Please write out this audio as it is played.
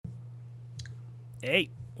Hey,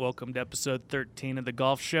 welcome to episode 13 of the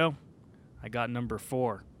Golf Show. I got number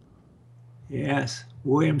 4, Yes,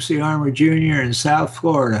 William C. Armour Jr. in South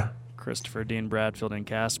Florida. Christopher Dean Bradfield and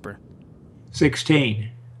Casper. 16.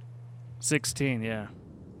 16, yeah.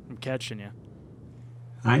 I'm catching you.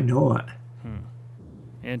 I know it.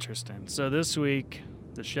 Interesting. So this week,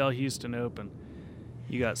 the Shell Houston Open,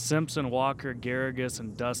 you got Simpson, Walker, Garrigus,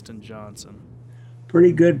 and Dustin Johnson.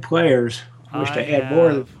 Pretty good players. Wish I had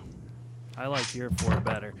more. I like your 4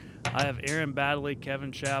 better. I have Aaron Baddeley,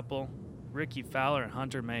 Kevin Chappell, Ricky Fowler, and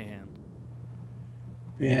Hunter Mahan.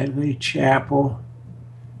 Badley, Chappell,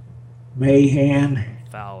 Mahan,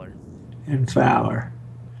 Fowler. and Fowler.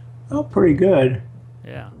 Oh, pretty good.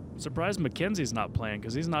 Yeah. Surprised McKenzie's not playing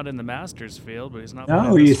because he's not in the Masters field, but he's not playing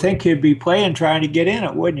No, this you week. think he'd be playing trying to get in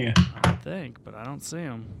it, wouldn't you? I think, but I don't see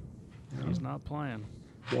him. No. He's not playing.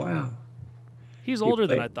 Wow. He's He older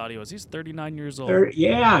than I played thought he was. He's 39 years old.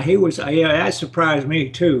 Yeah, he was. Yeah, that surprised me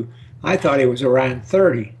too. I thought he was around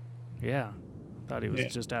 30. Yeah. Thought he was Yeah.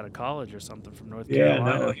 just out of college or something from North Yeah,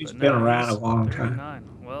 Carolina. no, he's but been no, around he's a long time. 39.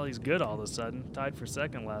 Well, he's good all of a sudden. Tied for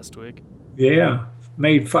second last week. Yeah,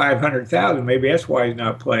 made 500,000. Maybe that's why he's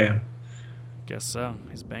not playing. Guess so.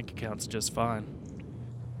 His bank account's just fine.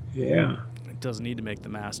 Yeah. It doesn't need to make the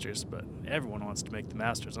Masters, but everyone wants to make the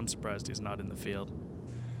Masters. I'm surprised he's not in the field.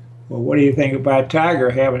 Well, what do you think about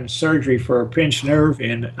Tiger having surgery for a pinched nerve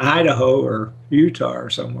in Idaho or Utah or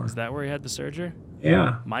somewhere? Is that where he had the surgery?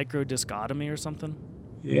 Yeah, Microdiscotomy or something?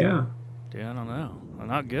 yeah, Dude, I don't know. Well,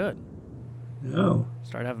 not good. no,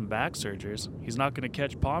 Start having back surgeries. He's not going to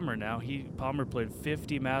catch Palmer now. Palmer played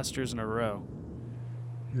 50 Masters in a row.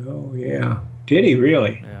 no, yeah. Did he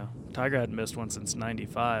really? Yeah. Tiger hadn't missed one since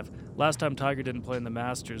 95. Last time Tiger didn't play in the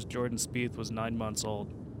Masters, Jordan Spieth was 9 months old.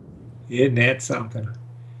 Isn't that something?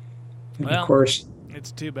 And Well, of course,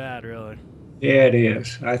 it's too bad, really. yeah, it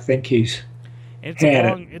is. I think he's It's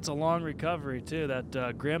had it. it's a long recovery too.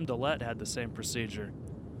 That Graham Dillette had the same procedure,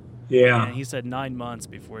 Yeah, and he said 9 months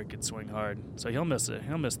before he could swing hard. So he'll miss it.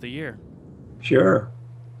 He'll miss the year. sure.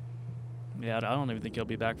 Yeah, I don't even think he'll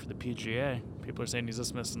be back for the PGA. People are saying he's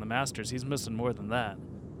just missing the Masters. He's missing more than that.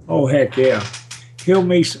 Oh, heck yeah. He'll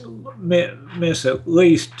miss at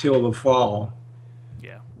least till the fall.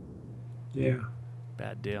 Yeah, Yeah,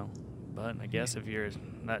 bad deal. But I guess if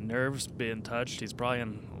that nerve's being touched, he's probably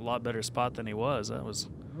in a lot better spot than he was. oh,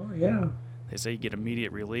 yeah, They say you get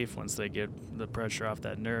immediate relief once they get the pressure off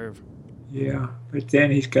that nerve. yeah. But then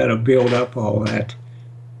he's got to build up all that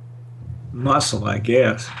muscle, I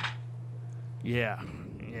guess. Yeah.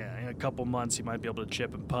 In a couple months, he might be able to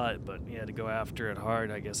chip and putt, but to go after it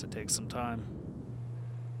hard, I guess it takes some time.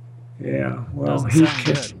 Yeah, well, Doesn't he sound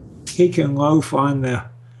can good. he can loaf on the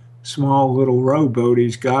small little rowboat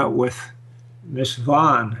he's got with Miss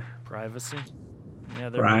Vaughn. Privacy. Yeah,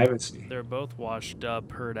 Privacy. they're both washed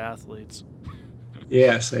up, hurt athletes.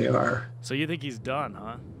 Yes, they are. So you think he's done,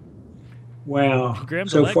 huh? Well, Graham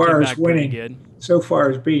so Dillette far came as back pretty winning, good, so far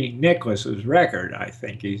as beating Nicklaus's record, I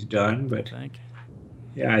think he's done. I But think.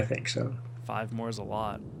 yeah, I think so. 5 more is a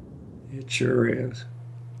lot. It sure is.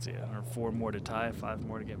 Yeah, or 4 more to tie, 5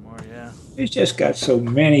 more to get more. Yeah. He's just got so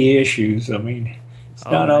many issues. I mean, it's Oh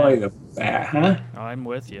not man. only the bat, huh? Oh, I'm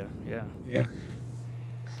with you. Yeah. Yeah.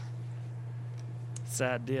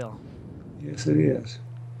 Sad deal. Yes, it is.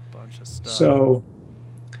 Bunch of stuff. So,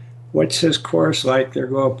 what's his course like? They're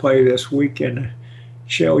going to play this weekend,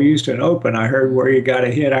 Shell Houston Open. I heard where you got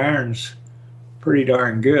to hit irons pretty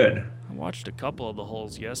darn good. I watched a couple of the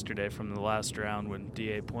holes yesterday from the last round when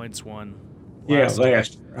DA Points won. Yeah, Last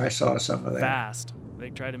last year I saw some of that. fast. They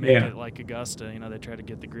try to make Yeah, it like Augusta. They try to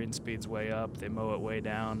get the green speeds way up. They mow it way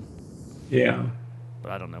down. yeah.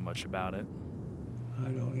 But I don't know much about it. I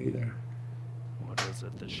don't either. What is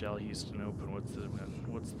it? The Shell Houston Open.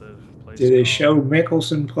 What's the place Did they called? show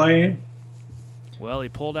Mickelson playing? Well, he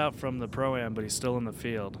pulled out from the Pro-Am, but he's still in the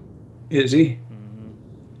field. Is he? hmm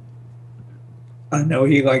I know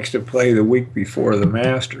he likes to play the week before the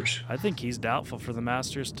Masters. I think he's doubtful for the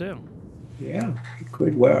Masters too. Yeah, he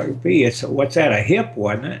could well be. It's what's that? A hip,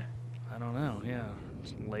 wasn't it? I don't know. Yeah,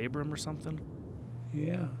 labrum or something.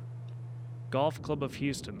 Yeah. Golf Club of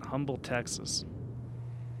Houston, Humble, Texas.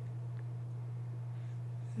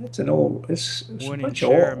 It's an old. It's a Winning bunch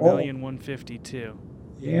share of a million 152.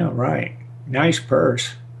 Yeah, right. Nice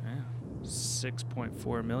purse. Yeah,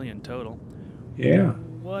 6.4 million total. Yeah.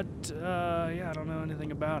 What? Yeah, I don't know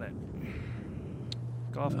anything about it.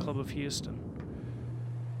 Golf No. Club of Houston.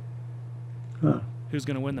 Huh. Who's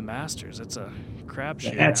going to win the Masters? It's a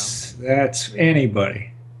crapshoot now. That's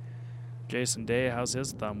anybody. Jason Day, how's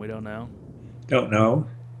his thumb? We don't know. Don't know.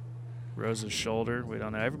 Rose's shoulder, we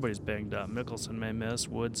don't know. Everybody's banged up. Mickelson may miss.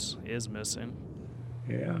 Woods is missing.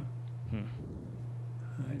 Yeah. Hmm.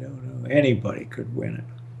 I don't know. Anybody could win it.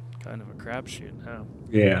 Kind of a crapshoot. Oh.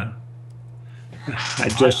 Yeah. I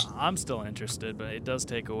just, I'm still interested, but it does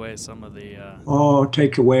take away some of the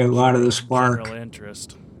take away a lot of the general spark.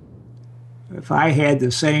 interest. If I had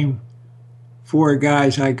the same four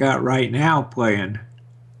guys I got right now playing,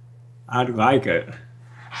 I'd like it.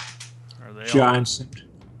 Are they all? Johnson,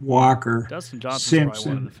 Walker, Dustin Johnson's probably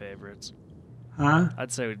one of the Simpson. favorites. Huh?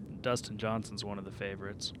 I'd say Dustin Johnson's one of the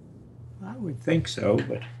favorites. I would think so,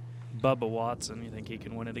 but Bubba Watson, you think he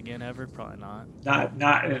can win it again ever? Probably not.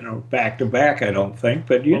 not in a back to back. I don't think,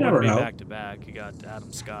 but you never know. Back to back. You got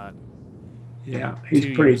Adam Scott. Yeah, he's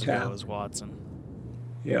 2 pretty years ago talented. was Watson.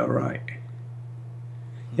 Yeah, right.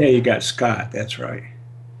 Yeah, you got Scott. That's right.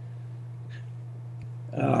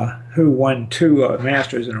 Who won two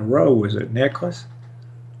Masters in a row? Was it Nicklaus?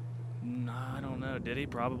 No, I don't know. Did he?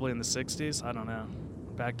 Probably in the 60s? I don't know.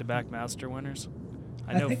 Back-to-back Master winners?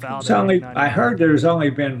 I know think Faldo. I heard there's only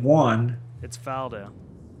been one. It's Faldo.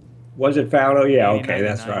 Was it Faldo? Yeah, 89, okay,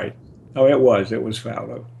 that's 90. right. Oh, it was. It was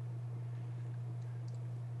Faldo.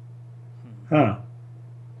 Huh.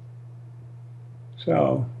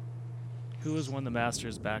 So, Who has won the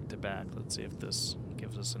Masters back-to-back? Let's see if this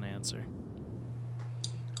gives us an answer.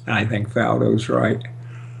 I think Faldo's right.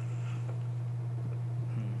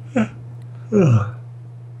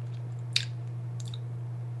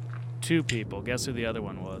 Two people. Guess who the other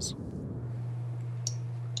one was?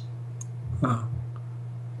 Huh.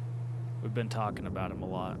 We've been talking about him a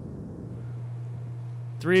lot.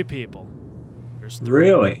 Three people. There's three.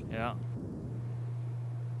 Really? Yeah.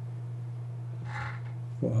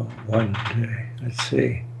 Well, one day. Let's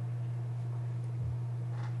see.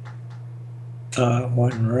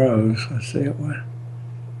 One Rose. Let's see it one.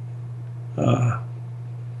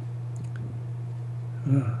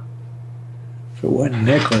 If it wasn't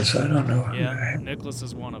Nicklaus, I don't know. Yeah, Nicklaus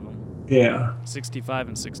is one of them. Yeah. 65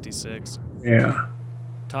 and 66. Yeah.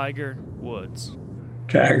 Tiger Woods.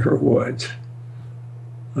 Tiger Woods.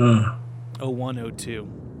 01, 02.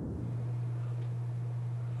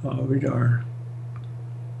 Oh, be darn.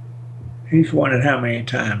 He's won it how many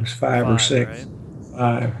times? Five or six? Right?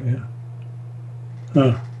 Five, yeah.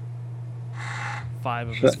 Huh. 5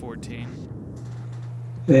 of his 14.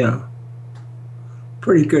 Yeah.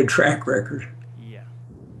 Pretty good track record. Yeah.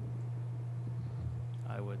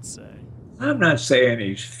 I would say. I'm not saying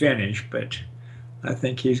he's finished, but I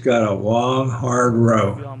think he's got a long, hard He'll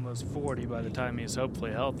row. be almost 40 by the time he's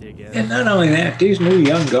hopefully healthy again. And not only that, these new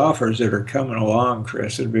young golfers that are coming along,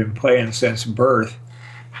 Chris, that have been playing since birth,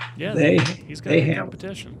 Yeah, he's got they good have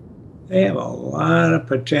competition. they have a lot of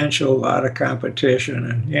potential, a lot of competition,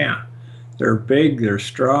 and yeah, they're big, they're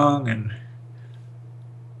strong, and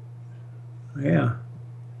yeah.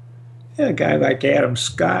 Yeah, a guy like Adam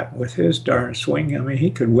Scott with his darn swing, I mean,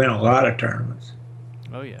 he could win a lot of tournaments.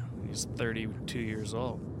 Oh, yeah. He's 32 years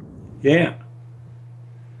old. Yeah.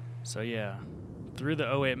 So, yeah. Through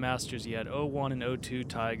the 08 Masters, you had 01 and 02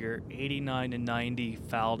 Tiger, 89 and 90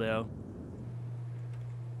 Faldo,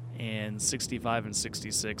 and 65 and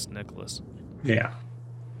 66 Nicklaus. Yeah.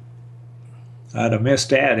 I'd have missed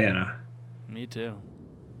that in a Me too.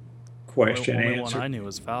 question The only answer. one I knew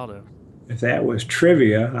was Faldo. If that was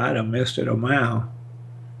trivia, I'd have missed it a mile.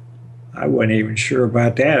 I wasn't even sure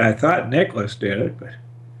about that. I thought Nicklaus did it, but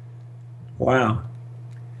wow.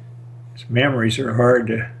 His memories are hard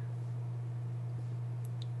to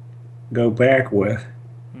go back with.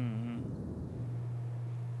 Mm-hmm.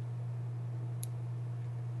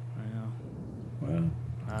 Well,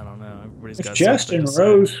 I don't know. Everybody's if got Justin something to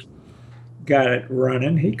Rose say. got it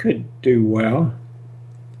running, he could do well.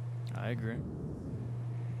 I agree.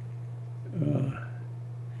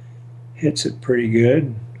 Hits it pretty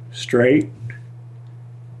good, straight.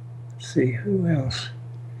 Let's see, who else?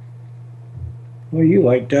 Well, you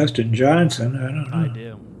like Dustin Johnson. I don't know. I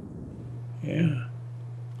do. Yeah.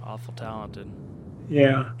 Awful talented.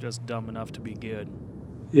 Yeah. Just dumb enough to be good.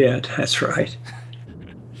 Yeah, that's right.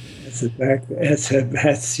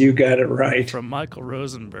 That's you got it right. From Michael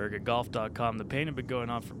Rosenberg at golf.com, the pain had been going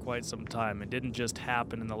on for quite some time. It didn't just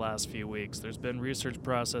happen in the last few weeks. There's been research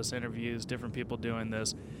process, interviews, different people doing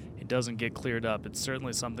this. It doesn't get cleared up. It's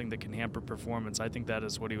certainly something that can hamper performance. I think that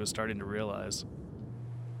is what he was starting to realize.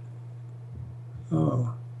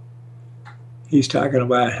 Oh. He's talking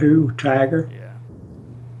about who? Tiger? Yeah.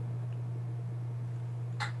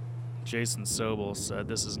 Jason Sobel said,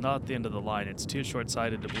 "This is not the end of the line. It's too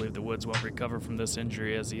short-sighted to believe that Woods won't recover from this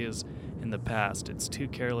injury as he is in the past. It's too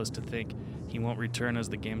careless to think he won't return as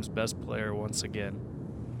the game's best player once again."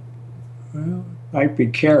 Well, might be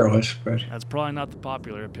careless, but That's probably not the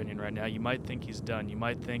popular opinion right now. You might think he's done. You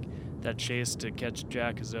might think that chase to catch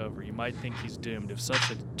Jack is over. You might think he's doomed. If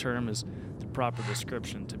such a term is the proper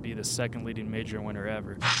description, to be the second leading major winner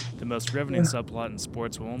ever, the most riveting subplot in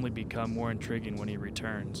sports will only become more intriguing when he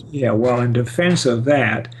returns. yeah, well, in defense of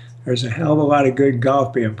that, there's a hell of a lot of good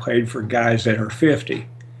golf being played for guys that are 50,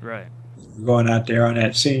 Right. going out there on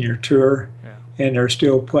that senior tour, Yeah. and they're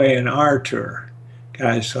still playing our tour.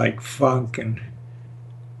 Guys like Funk and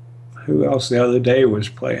who else the other day was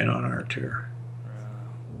playing on our tour?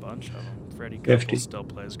 A bunch of them. Freddie 50. Couples still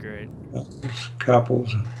plays great.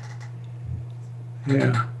 Couples.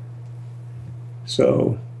 Yeah.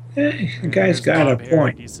 So, the guy's Here's got a Bob Herrick.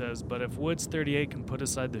 point. He says, but if Woods 38 can put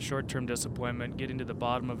aside the short-term disappointment, getting to the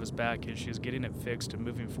bottom of his back issues, getting it fixed, and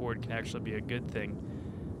moving forward can actually be a good thing.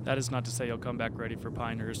 That is not to say he'll come back ready for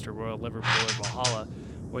Pinehurst or Royal Liverpool or Valhalla,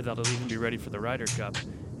 or that he'll even be ready for the Ryder Cup.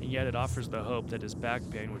 And yet it offers the hope that his back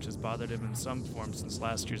pain, which has bothered him in some form since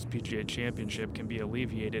last year's PGA Championship, can be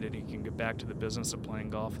alleviated and he can get back to the business of playing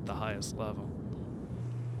golf at the highest level.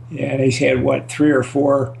 Yeah, and he's had, what, 3 or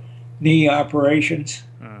 4 knee operations?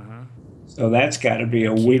 Uh-huh. So that's got to be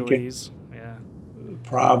a weekend Achilles, yeah.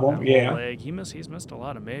 problem. That Yeah. whole leg. He's missed a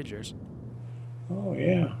lot of majors. Oh,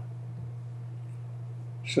 yeah.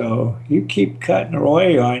 So you keep cutting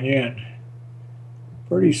away on you, and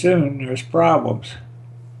pretty soon there's problems.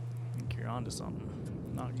 I think you're onto something.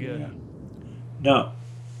 Not good. Yeah. No.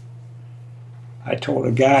 I told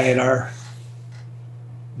a guy at our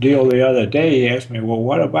deal the other day, he asked me, well,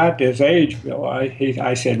 what about this age, Bill?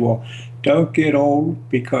 I said, well, don't get old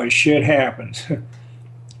because shit happens.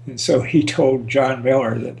 And so he told John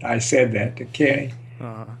Miller that I said that to Kenny.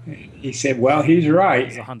 Uh-huh. He said, well, he's right.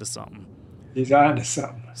 He's onto something. He's on to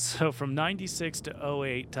something. So from 96 to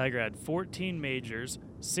 08, Tiger had 14 majors,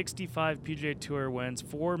 65 PGA Tour wins,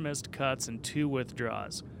 4 missed cuts, and 2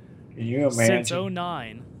 withdraws. Can you imagine? Since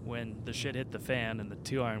 09, when the shit hit the fan and the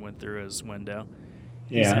 2-iron went through his window,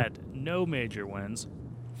 he's Yeah. had no major wins,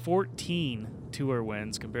 14 tour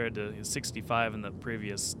wins compared to his 65 in the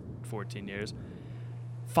previous 14 years,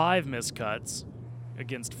 5 missed cuts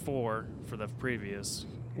against 4 for the previous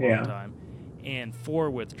Yeah. time, and 4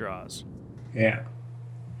 withdraws. Yeah.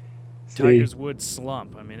 See, Tiger's Woods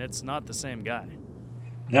slump. I mean, it's not the same guy.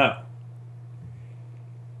 no.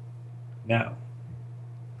 No.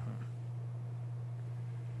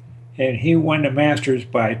 And he won the Masters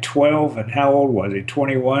by 12, and how old was he?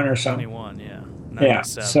 21 or something? 21, yeah. Yeah.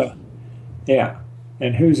 97. So, yeah.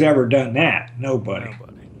 And who's ever done that? Nobody.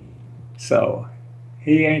 Nobody. So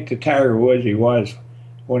he ain't the Tiger Woods he was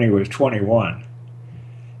when he was 21.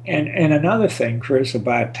 And another thing, Chris,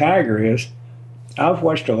 about Tiger is I've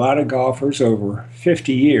watched a lot of golfers over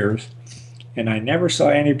 50 years, and I never saw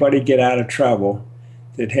anybody get out of trouble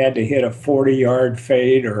that had to hit a 40-yard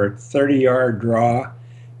fade or a 30-yard draw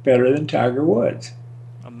better than Tiger Woods.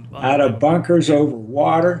 Out of bunkers over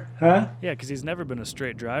water, huh? Yeah, because he's never been a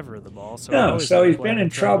straight driver of the ball. So No, so he's been in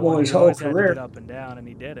trouble his whole career. Had to get up and down, and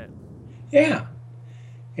he did it. Yeah.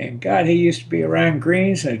 And God, he used to be around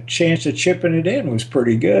greens, and a chance of chipping it in was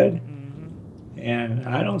pretty good. Mm-hmm. And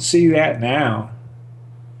I don't see that now.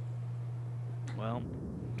 Well,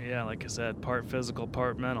 yeah, like I said, part physical,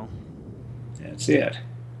 part mental. That's it.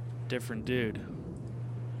 Different dude.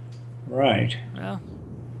 Right. Well,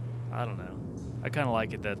 I don't know. I kind of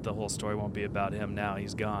like it that the whole story won't be about him now.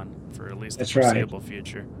 He's gone for at least the That's right. foreseeable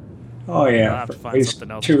future. Oh, I'll yeah. have to For find at least something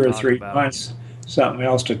else 2 to or talk 3 about. months, something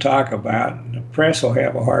else to talk about. And the press will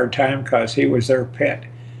have a hard time because he was their pet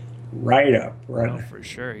write-up. Right? Oh, for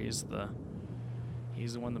sure. He's the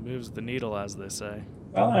one that moves the needle, as they say.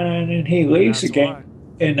 Well, and he leaves the That's game why.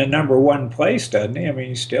 in the number 1 place, doesn't he? I mean,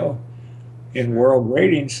 he's still in world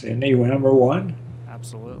ratings, isn't he number 1?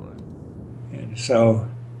 Absolutely. And so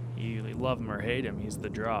You love him or hate him, he's the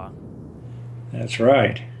draw. that's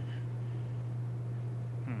right.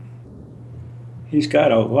 Hmm. He's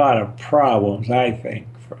got a lot of problems, I think,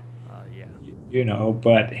 Yeah. you know,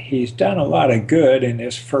 but he's done a lot of good in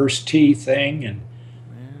this first tee thing and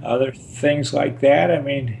Yeah, other things like that. I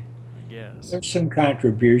mean, I guess. there's some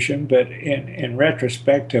contribution, but in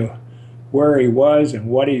retrospect to where he was and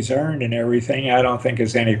what he's earned and everything, I don't think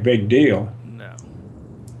it's any big deal. No,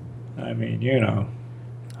 I mean, you know,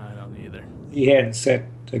 I don't either. he hadn't set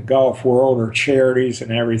the golf world or charities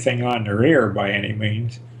and everything on their ear by any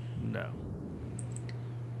means. No.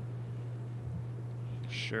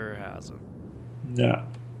 Sure hasn't. No.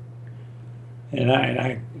 And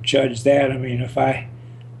I judge that. I mean, if I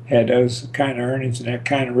had those kind of earnings and that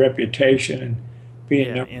kind of reputation and being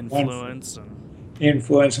Yeah, number one, influence and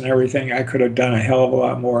influence and everything, I could have done a hell of a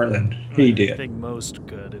lot more than he I did. think most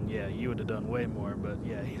could, and yeah, you would have done way more. But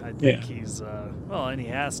yeah, I think Yeah. he's well, and he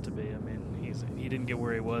has to be. I mean, he didn't get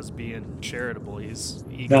where he was being charitable. He's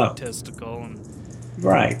No. egotistical and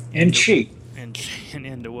Right. And into cheap. and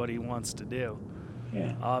into what he wants to do.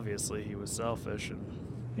 Yeah. Obviously, he was selfish and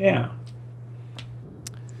Yeah.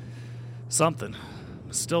 something.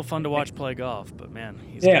 Still fun to watch play golf, but man,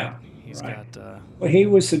 Yeah. he's Right. got Well, he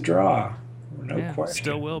was the draw. No yeah, question.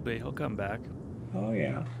 still will be. He'll come back. Oh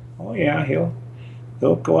yeah. Oh yeah.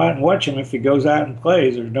 He'll go out and watch him if he goes out and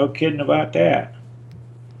plays. There's no kidding about that.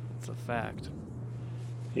 It's a fact.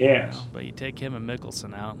 Yes. Well, but you take him and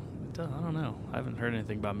Mickelson out. I don't know. I haven't heard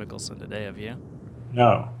anything about Mickelson today, have you?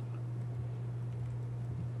 No.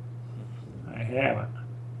 I haven't.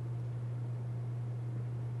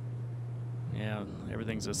 Yeah,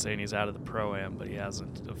 everything's just saying he's out of the Pro-Am, but he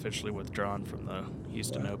hasn't officially withdrawn from the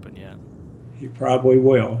Houston Open yet. He probably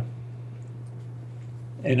will.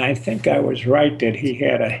 And I think I was right that he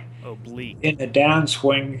had a oblique in the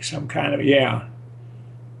downswing, some kind of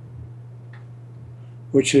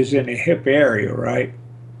which is in the hip area, right?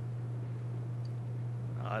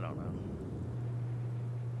 I don't know.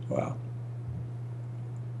 Well,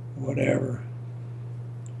 whatever.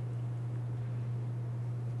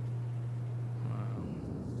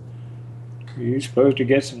 Are you supposed to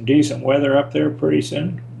get some decent weather up there pretty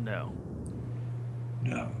soon? No.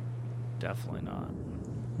 No. Definitely not.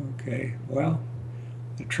 Okay. Well,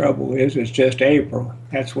 the trouble is it's just April.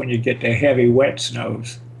 That's when you get the heavy wet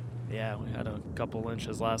snows. Yeah, we had a couple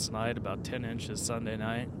inches last night, about 10 inches Sunday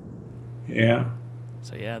night. Yeah.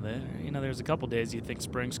 So yeah, there's a couple days you think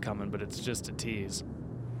spring's coming, but it's just a tease.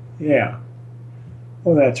 Yeah.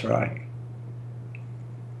 Well, that's right.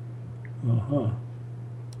 Uh-huh.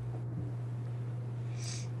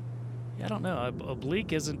 Yeah, I don't know.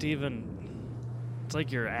 Oblique isn't even. It's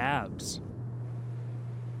like your abs.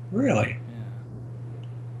 Really? Yeah.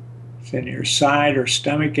 It's in your side or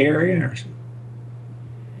stomach area or something?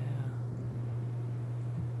 Yeah.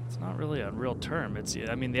 It's not really a real term. It's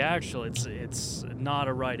not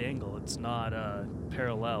a right angle. It's not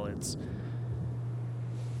parallel. It's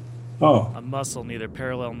a muscle neither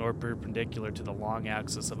parallel nor perpendicular to the long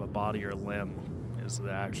axis of a body or limb is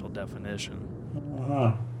the actual definition.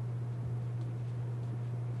 Uh-huh.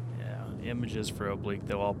 Yeah, images for oblique,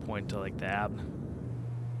 they'll all point to like the ab.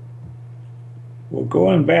 Well,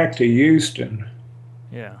 going back to Houston.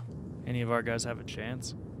 Yeah. Any of our guys have a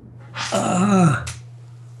chance?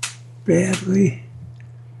 Badly.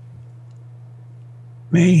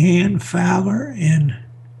 Mahan, Fowler, and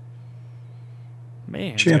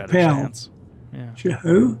Mahan's got a chance. Yeah.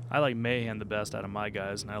 Who? I like Mahan the best out of my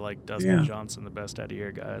guys, and I like Dustin Johnson the best out of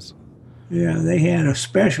your guys. Yeah, they had a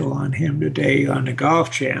special on him today on the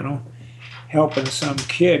Golf Channel, helping some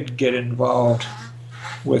kid get involved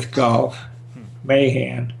with golf.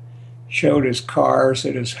 Mahan showed his cars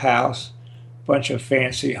at his house, bunch of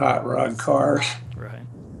fancy hot rod cars. Right.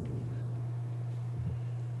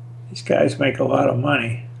 These guys make a lot of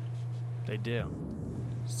money. They do.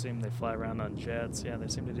 They fly around on jets. Yeah, they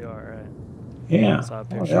seem to do all right. Yeah.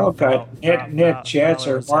 They all got net jets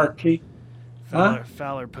or marquee.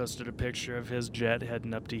 Fowler posted a picture of his jet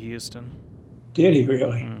heading up to Houston. Did he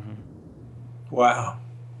really? Mm-hmm. Wow.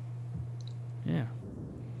 Yeah.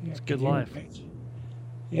 It's a good life.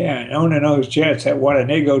 Yeah, and owning those jets, what an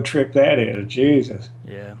ego trip that is. Jesus.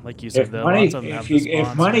 Yeah, like you said, lots of them have the sponsors.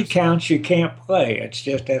 If money counts, you can't play. It's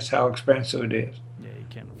just that's how expensive it is. Yeah, you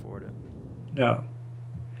can't afford it. No.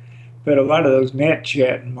 But a lot of those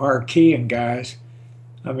NetJet and Marquee and guys,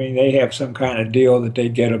 I mean, they have some kind of deal that they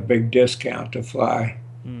get a big discount to fly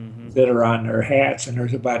that are on their hats, and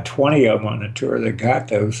there's about 20 of them on the tour that got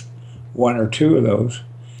those, one or two of those.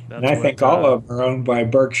 And I think all of them are owned by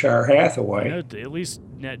Berkshire Hathaway. At least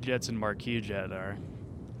NetJets and Marquee Jet are.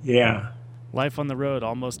 Yeah. Life on the road,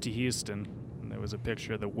 almost to Houston. And there was a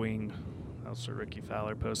picture of the wing. That's what Ricky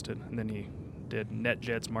Fowler posted. And then he did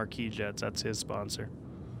NetJets, Marquee Jets. That's his sponsor.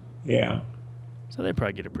 Yeah. So they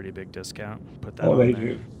probably get a pretty big discount. Put that. Oh, they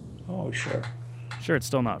there. do. Oh, sure. Sure, it's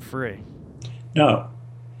still not free. No.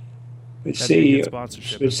 But see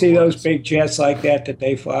those big jets like that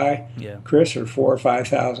they fly? Yeah. Chris, are $4,000 or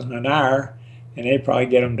 $5,000 an hour, and they probably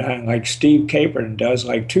get them down like Steve Caperton does,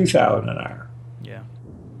 like $2,000 an hour. Yeah.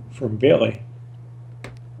 From Billy.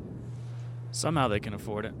 Somehow they can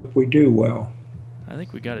afford it. If we do well. I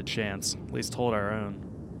think we got a chance. At least hold our own.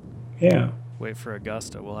 Yeah. Wait for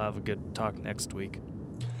Augusta. We'll have a good talk next week.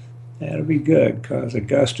 That'll be good, because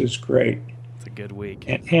Augusta's great. It's a good week.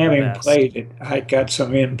 And having played it, I got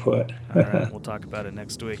some input. All right, we'll talk about it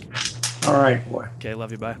next week. All right, boy. Okay,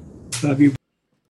 love you, bye. Love you.